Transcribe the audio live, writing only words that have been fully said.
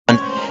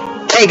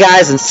Hey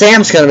guys, and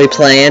Sam's gonna be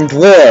playing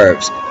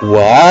Dwarves.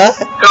 What?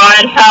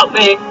 God help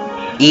me.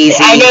 Easy.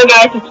 I know,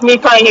 guys, it's me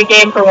playing a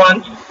game for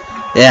once.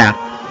 Yeah.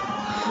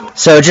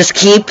 So just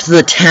keep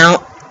the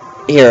town...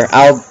 Here,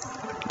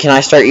 Can I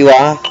start you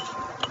off? Go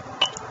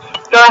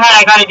ahead,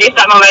 I gotta do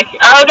something on my...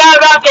 Oh no,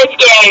 not this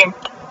game!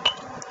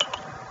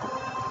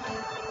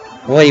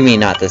 What do you mean,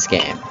 not this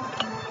game?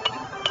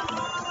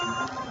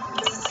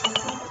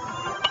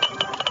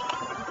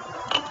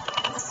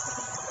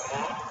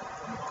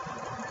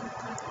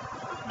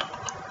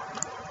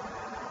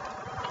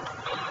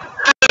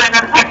 I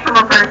got a text from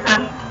a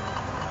person.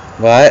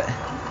 What? I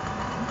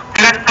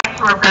got a text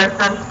from a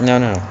person. No,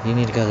 you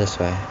need to go this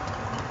way.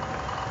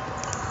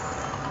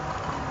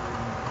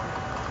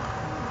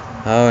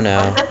 Oh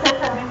no. This is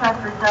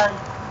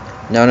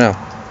 75%. No. No.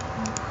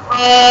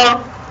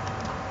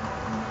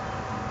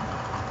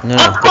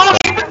 I'll call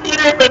your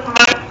computer with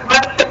my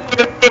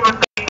computer stable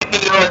thing to be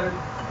yours.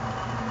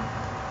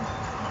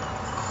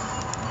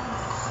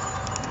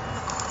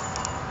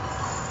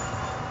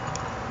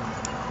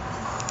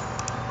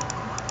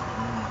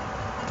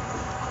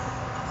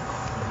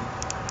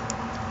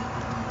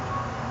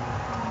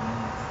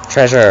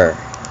 Treasure.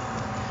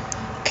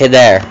 Okay,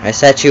 there. I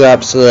set you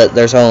up so that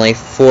there's only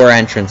 4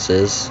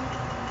 entrances.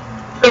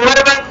 So what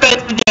am I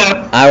supposed to do?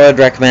 I would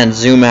recommend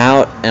zoom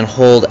out and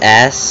hold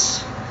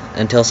S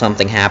until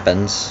something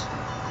happens.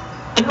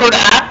 And hold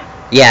F?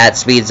 Yeah, it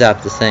speeds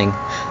up the thing.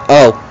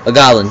 Oh, a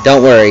goblin.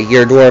 Don't worry.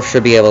 Your dwarf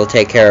should be able to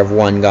take care of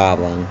 1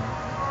 goblin.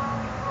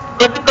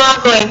 What's a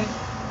goblin?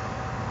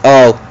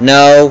 Oh,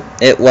 no.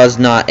 It was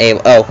not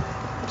able... Oh,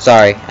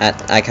 sorry.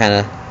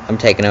 I'm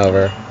taking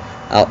over.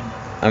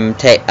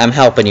 I'm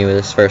helping you with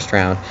this first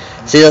round.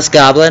 See this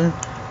goblin?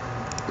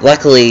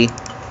 Luckily,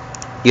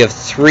 you have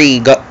 3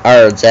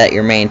 guards at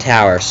your main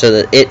tower, so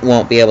that it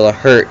won't be able to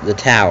hurt the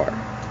tower.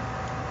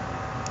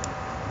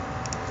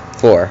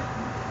 4.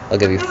 I'll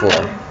give you 4.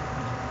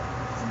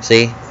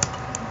 See?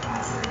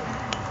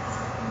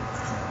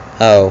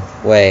 Oh,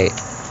 wait.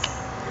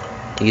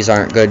 These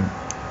aren't good.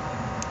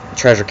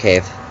 Treasure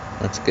cave.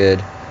 That's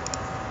good.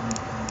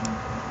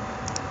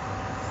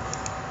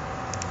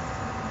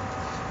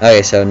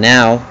 Okay, so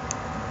now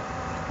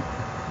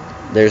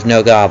there's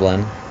no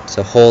goblin.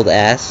 So hold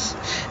S.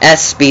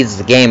 S speeds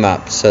the game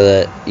up so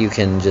that you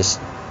can just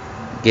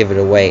give it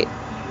a wait.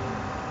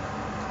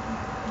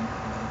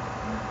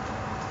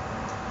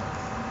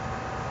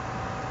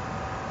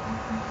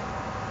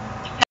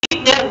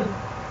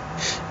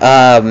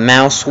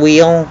 Mouse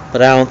wheel,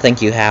 but I don't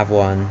think you have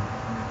one.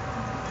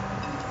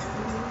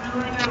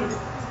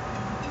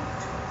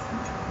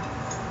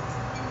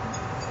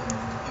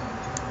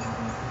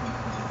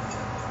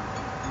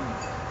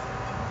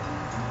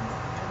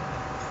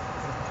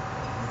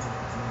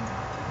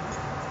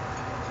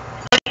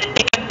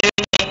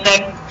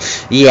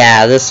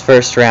 Yeah, this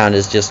first round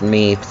is just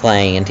me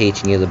playing and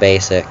teaching you the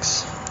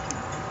basics.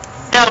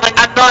 No, like,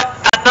 I'm not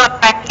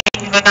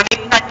practicing, like, I'm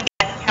expecting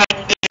to try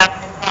to speed up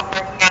and it's not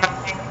working, I don't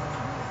think.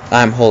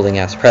 I'm holding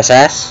S. Press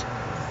S.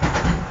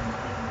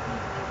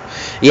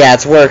 Yeah,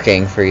 it's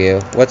working for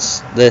you. What's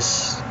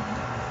this?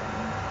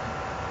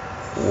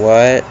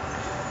 What?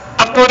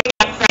 I'm holding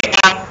S right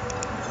now.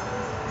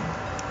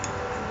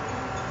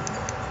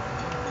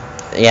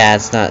 Yeah,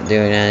 it's not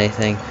doing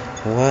anything.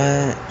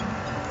 What?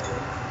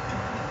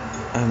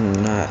 I'm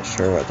not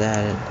sure what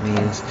that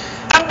means.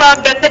 I'm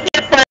wrong, that's it, you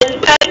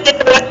gotta get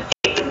the West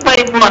State to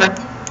play more.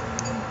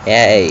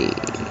 Yay.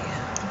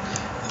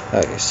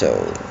 Okay,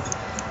 so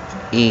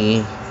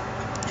E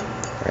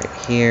right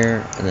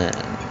here, and then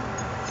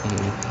E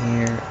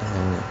here, and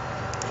then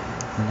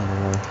another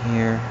one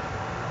here.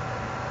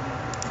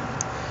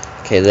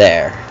 Okay,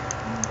 there.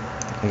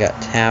 We got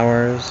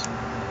towers.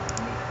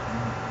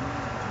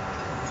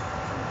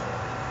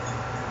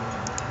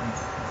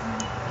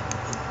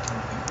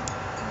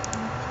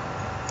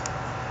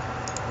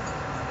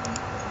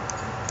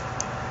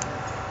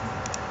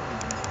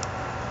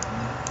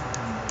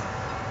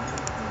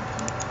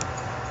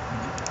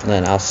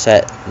 Then I'll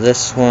set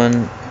this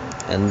one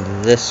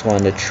and this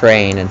one to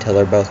train until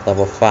they're both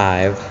level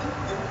 5.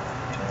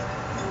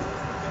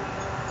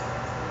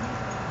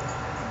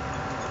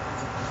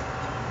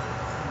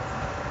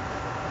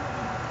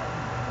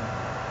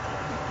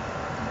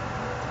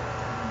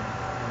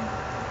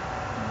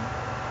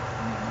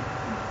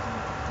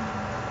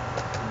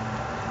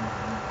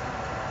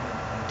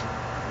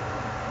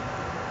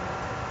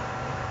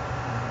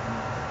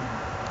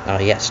 Oh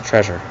yes,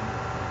 treasure.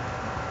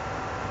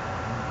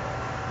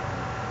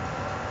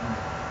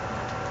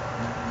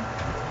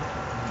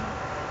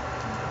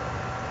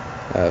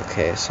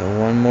 Okay, so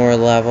one more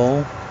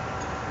level.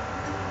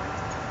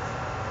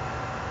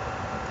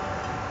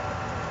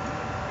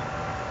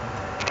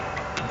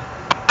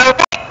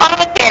 Okay,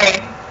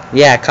 commentary.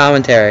 Yeah,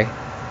 commentary.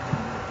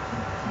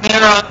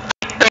 Mineral.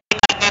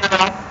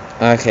 Mineral.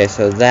 Okay,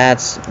 so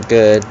that's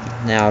good.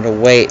 Now to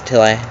wait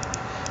till then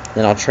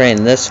I'll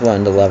train this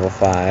one to level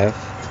 5.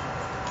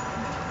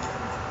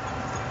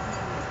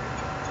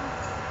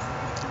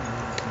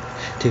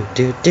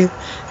 Do.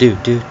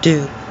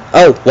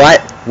 Oh,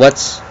 what?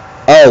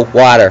 Oh,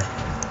 water.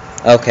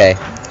 Okay.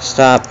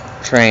 Stop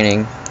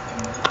training.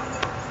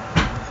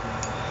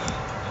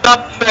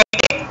 Stop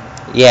trading.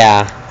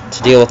 Yeah,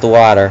 to deal with the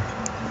water.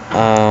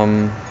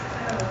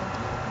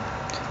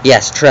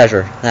 Yes,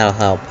 treasure. That'll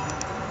help.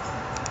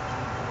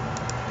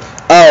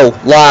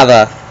 Oh,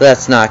 lava.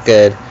 That's not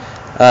good.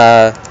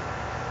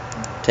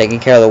 Taking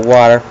care of the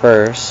water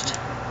first.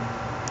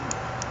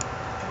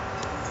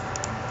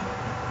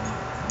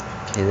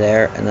 Okay,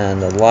 there, and then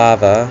the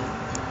lava.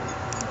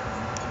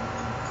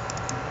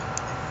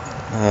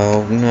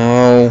 Oh,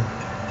 no.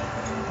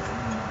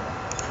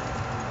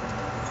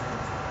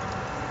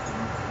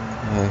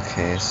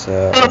 Okay,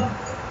 so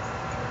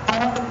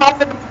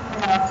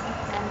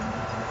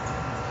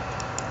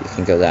you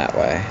can go that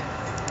way.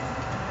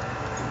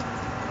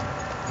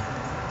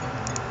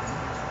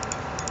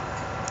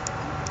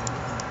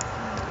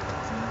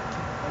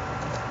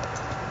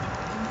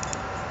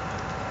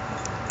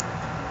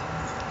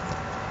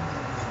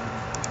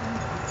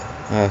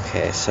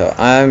 Okay, so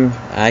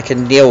I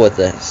can deal with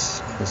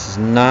this. This is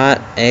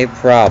not a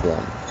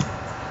problem.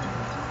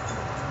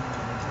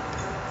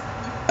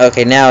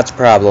 Okay, now it's a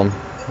problem.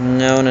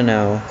 No, no,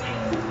 no.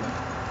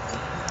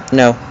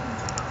 No.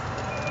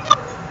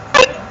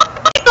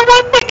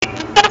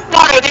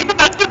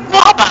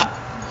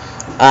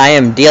 I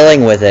am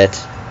dealing with it.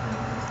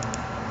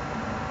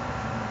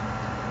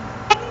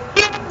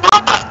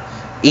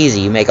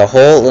 Easy, you make a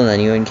hole and then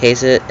you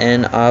encase it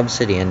in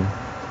obsidian.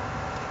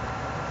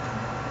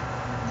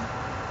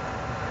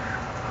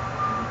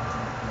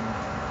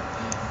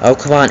 Oh,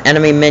 come on,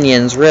 enemy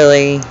minions,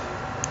 really?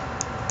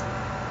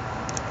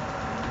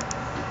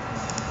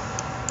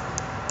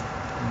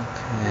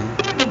 Okay.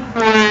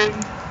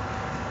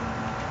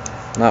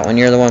 Not when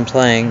you're the one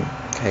playing.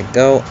 Okay,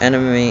 go,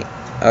 enemy.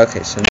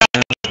 Okay, so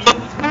now.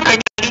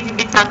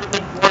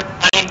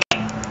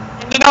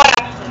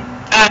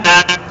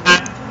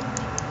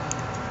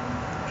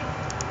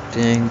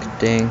 Ding,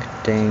 ding,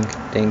 ding,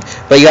 ding.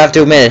 But you have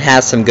to admit, it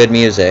has some good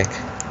music.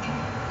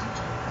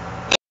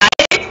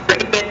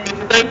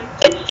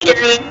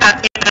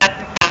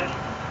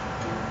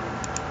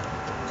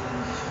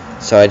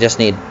 So I just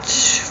need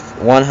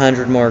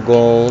 100 more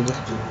gold,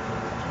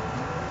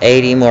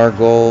 80 more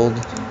gold.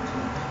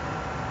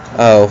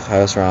 Oh, I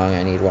was wrong.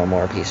 I need one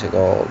more piece of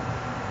gold.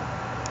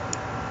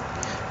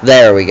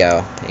 There we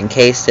go.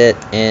 Encased it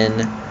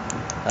in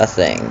a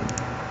thing.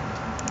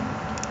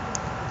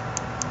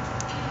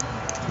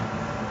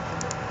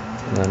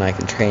 And then I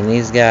can train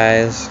these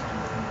guys.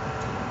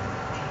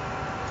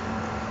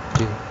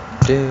 Do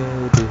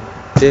do do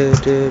do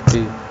do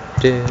do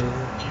do.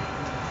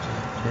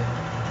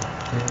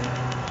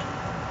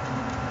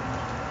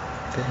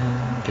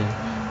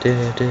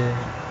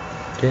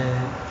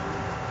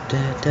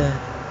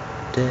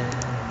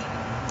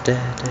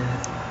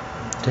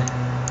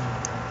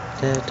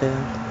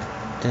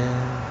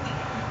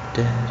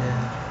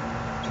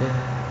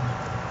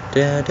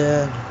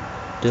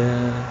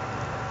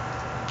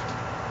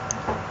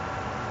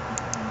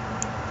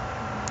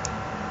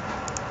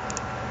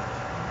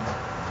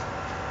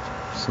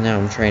 So now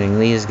I'm training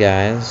these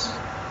guys.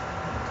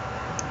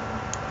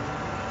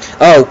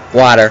 Oh,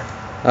 water.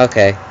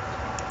 Okay.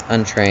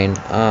 Untrained.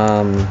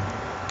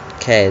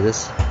 Okay,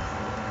 this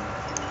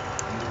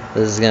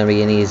is gonna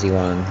be an easy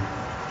one.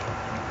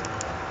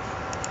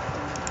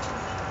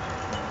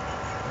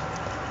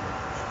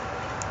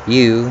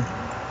 You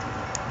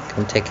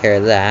come take care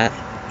of that.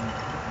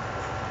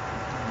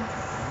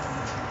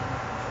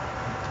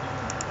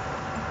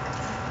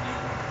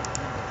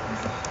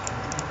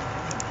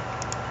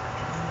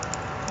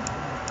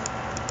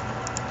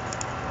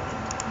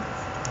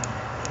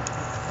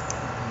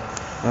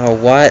 Oh,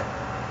 what?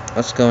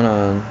 What's going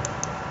on?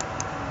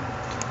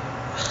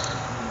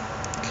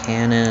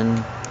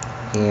 Cannon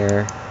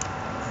here.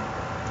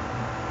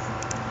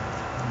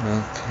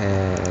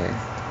 Okay.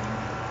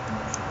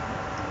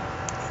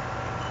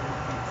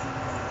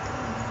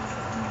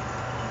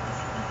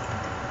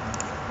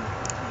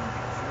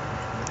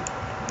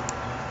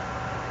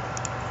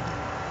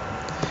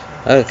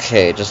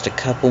 Okay, just a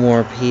couple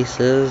more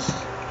pieces.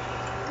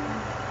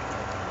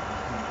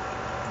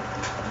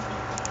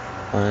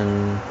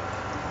 One.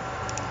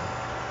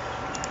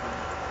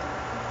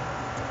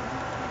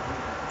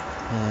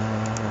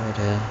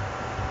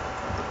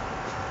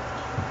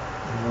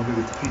 I'll go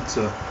get the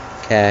pizza.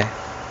 Okay.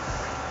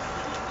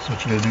 That's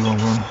what you gotta do on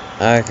one.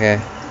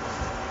 Okay.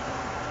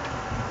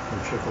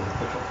 Check on the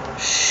pickup line.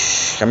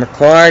 Shh, I'm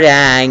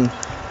recording.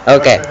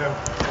 Okay.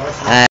 Bye,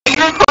 Sam.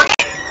 You're recording?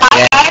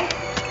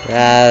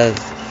 Yeah.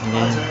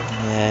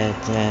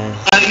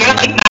 Oh, you're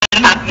like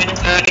 9.5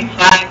 minutes early,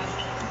 fine.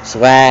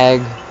 Swag.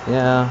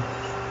 Yeah.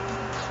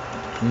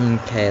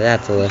 Okay,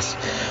 that's a list.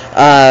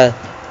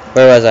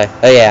 Where was I?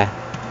 Oh yeah.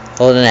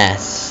 Hold an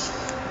S.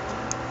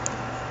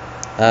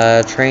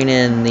 Train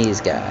in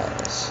these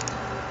guys.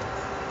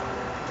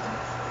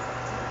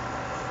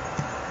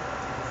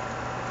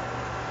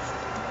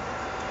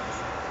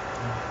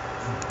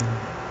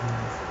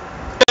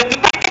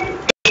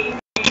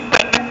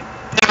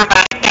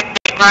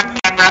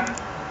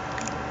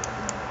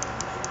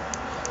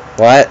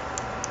 What?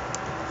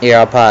 Here,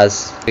 I'll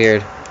pause.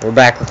 Weird. We're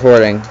back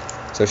recording.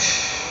 So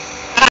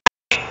shh.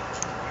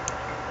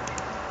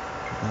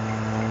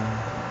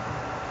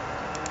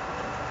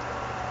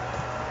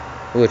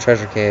 Ooh, a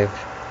treasure cave.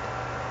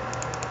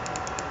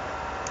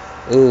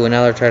 Ooh,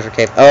 another treasure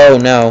cave. Oh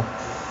no.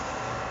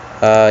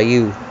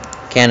 You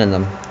cannon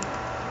them.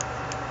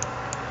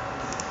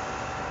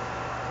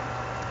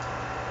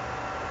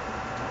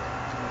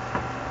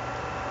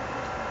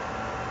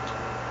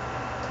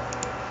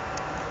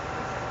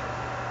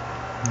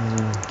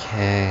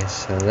 Okay,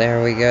 so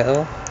there we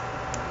go.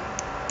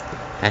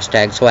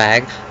 Hashtag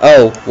swag.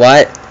 Oh,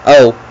 what?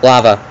 Oh,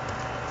 lava.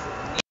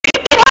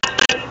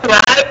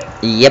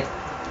 Yep.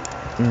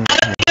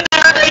 I've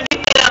never heard you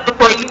say that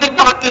before. You've been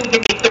talking to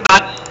me too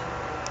much.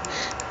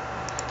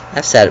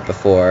 I've said it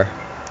before.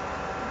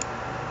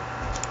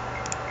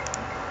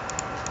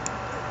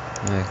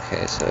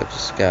 Okay, so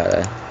just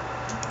gotta...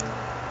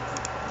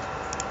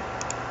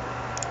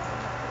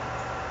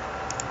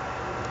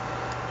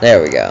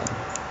 There we go.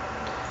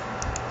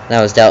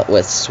 That was dealt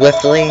with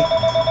swiftly and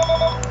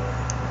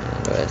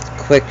with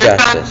quick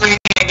justice.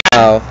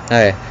 Oh,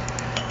 okay.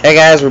 Hey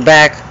guys, we're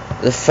back.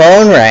 The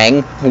phone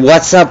rang.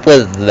 What's up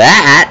with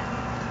that?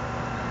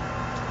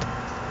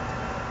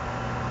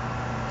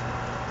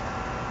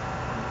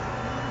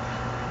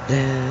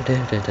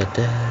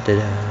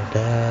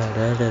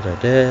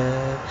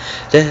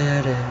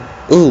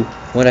 Ooh,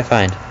 what'd I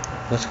find?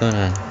 What's going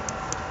on?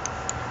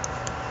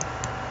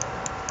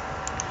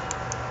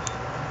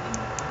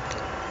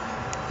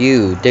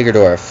 You,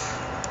 Diggerdorf.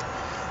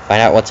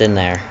 Find out what's in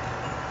there.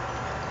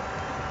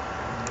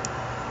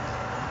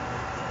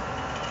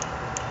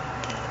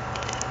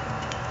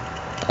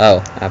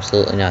 Oh,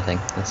 absolutely nothing.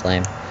 That's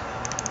lame.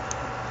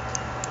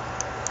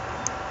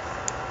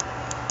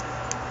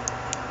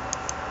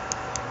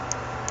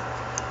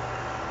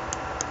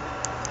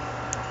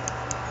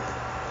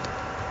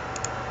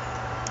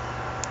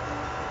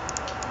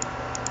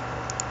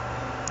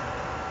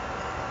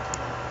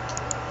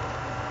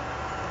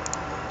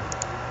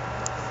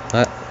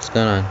 What's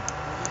going on?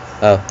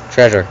 Oh,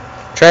 treasure.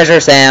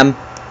 Treasure, Sam!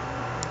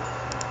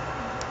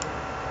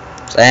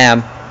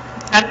 Sam!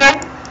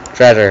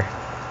 Treasure.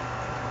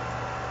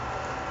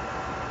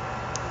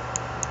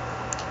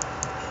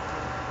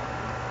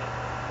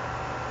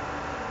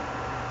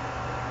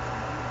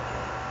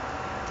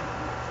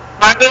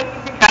 Why do you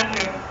think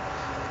treasure?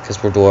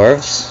 Because we're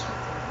dwarves.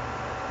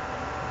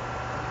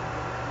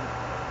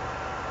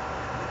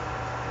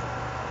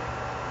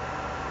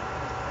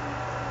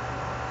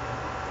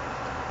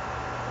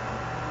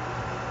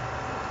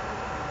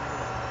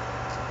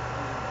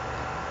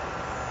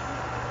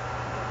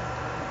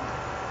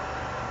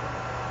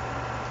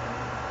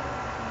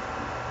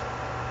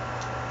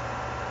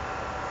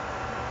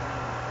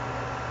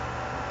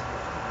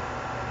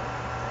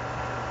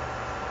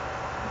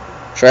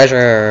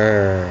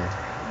 Treasure.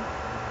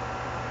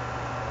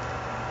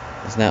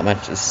 There's not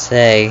much to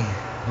say.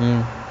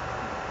 You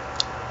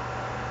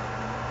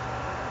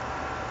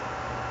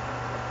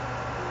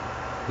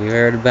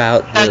heard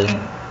about the...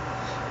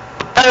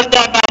 Oh,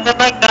 yeah, guys, I'm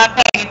like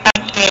not paying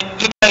attention.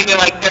 You know you're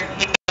like 13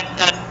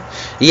 minutes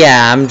in.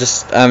 Yeah, I'm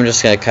just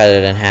gonna cut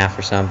it in half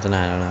or something.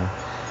 I don't know.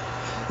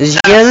 Did you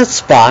hear that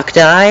Spock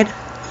died?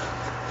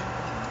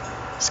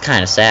 It's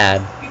kind of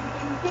sad.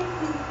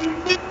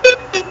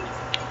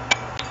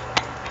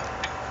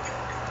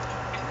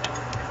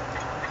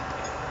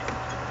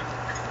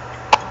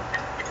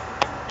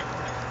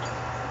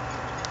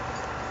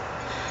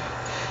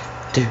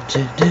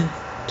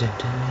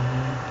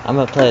 I'm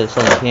gonna play this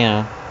on the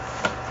piano.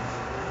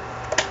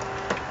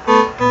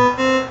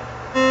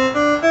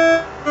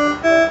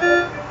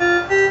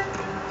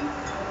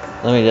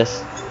 Let me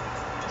just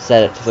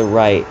set it to the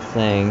right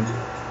thing.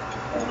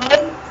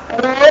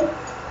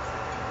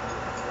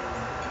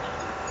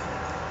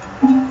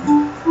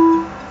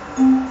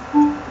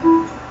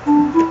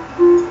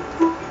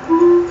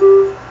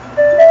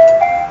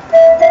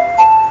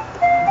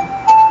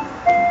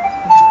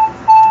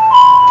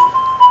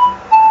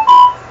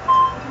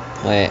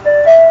 Wait.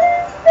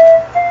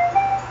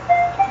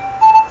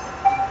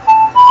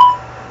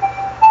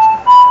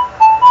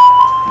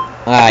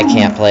 I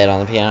can't play it on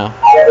the piano.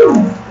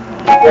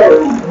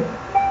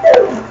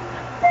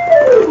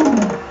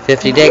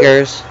 50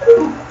 diggers.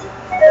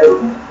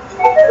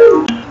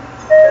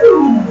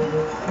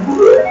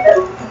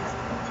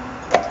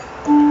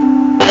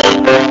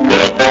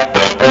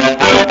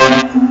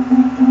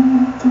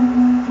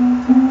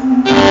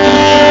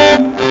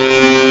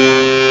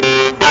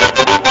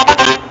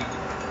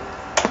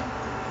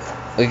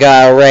 We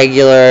got a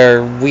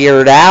regular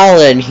Weird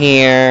Al in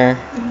here.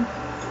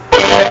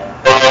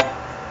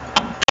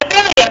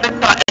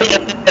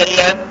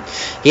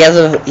 He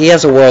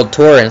has a world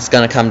tour and it's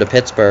gonna come to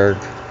Pittsburgh.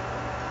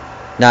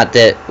 Not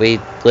that we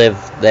live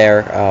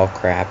there. Oh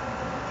crap.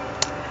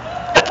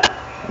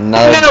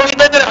 No, we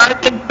live in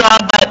Arkansas,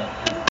 but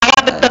I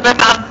have a summer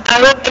house.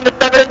 I live in the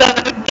suburbs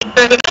of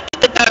Pittsburgh, and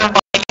that's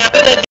terrible.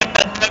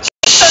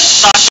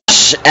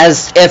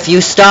 as if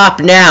you stop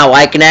now,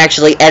 I can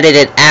actually edit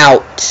it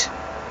out.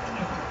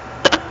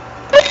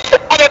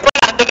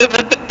 to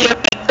even pick the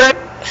offender.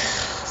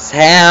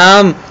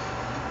 Sam!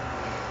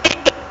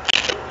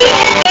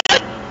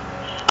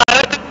 I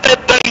was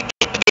going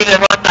to be there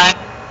one time.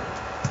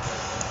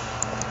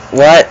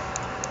 What?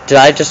 Did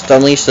I just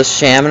unleash the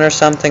shaman or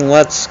something?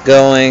 What's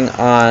going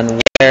on?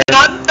 Where?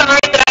 I'm sorry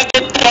that I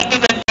just can't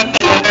even pick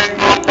the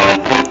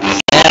offender.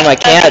 Sam, I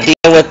can't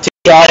deal with two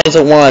problems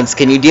at once.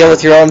 Can you deal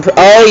with your own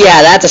oh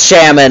yeah, that's a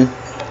shaman. You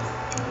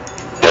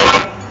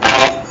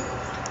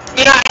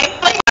know, I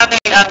actually have a,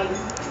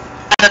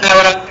 I don't know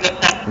what I was going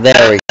to say.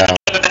 There we go.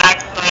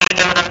 Actually, I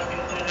know what I was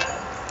going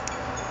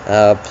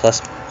to say.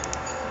 Plus...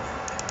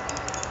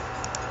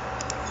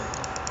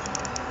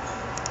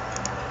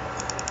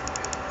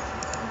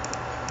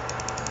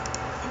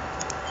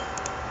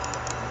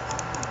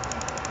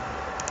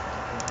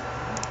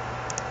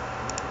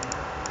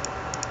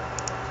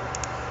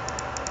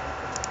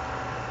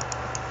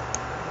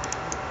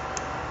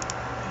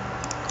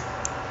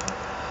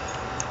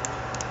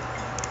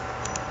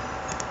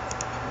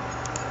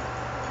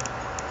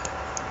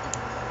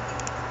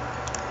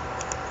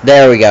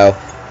 There we go.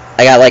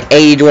 I got like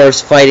 80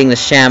 dwarves fighting the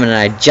shaman and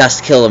I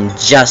just killed him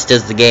just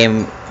as the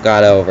game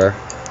got over.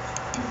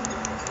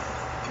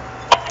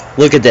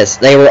 Look at this.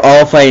 They were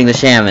all fighting the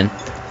shaman.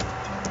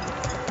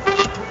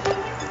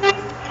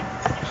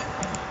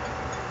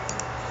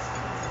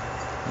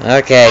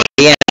 Okay,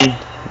 the end.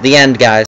 The end, guys.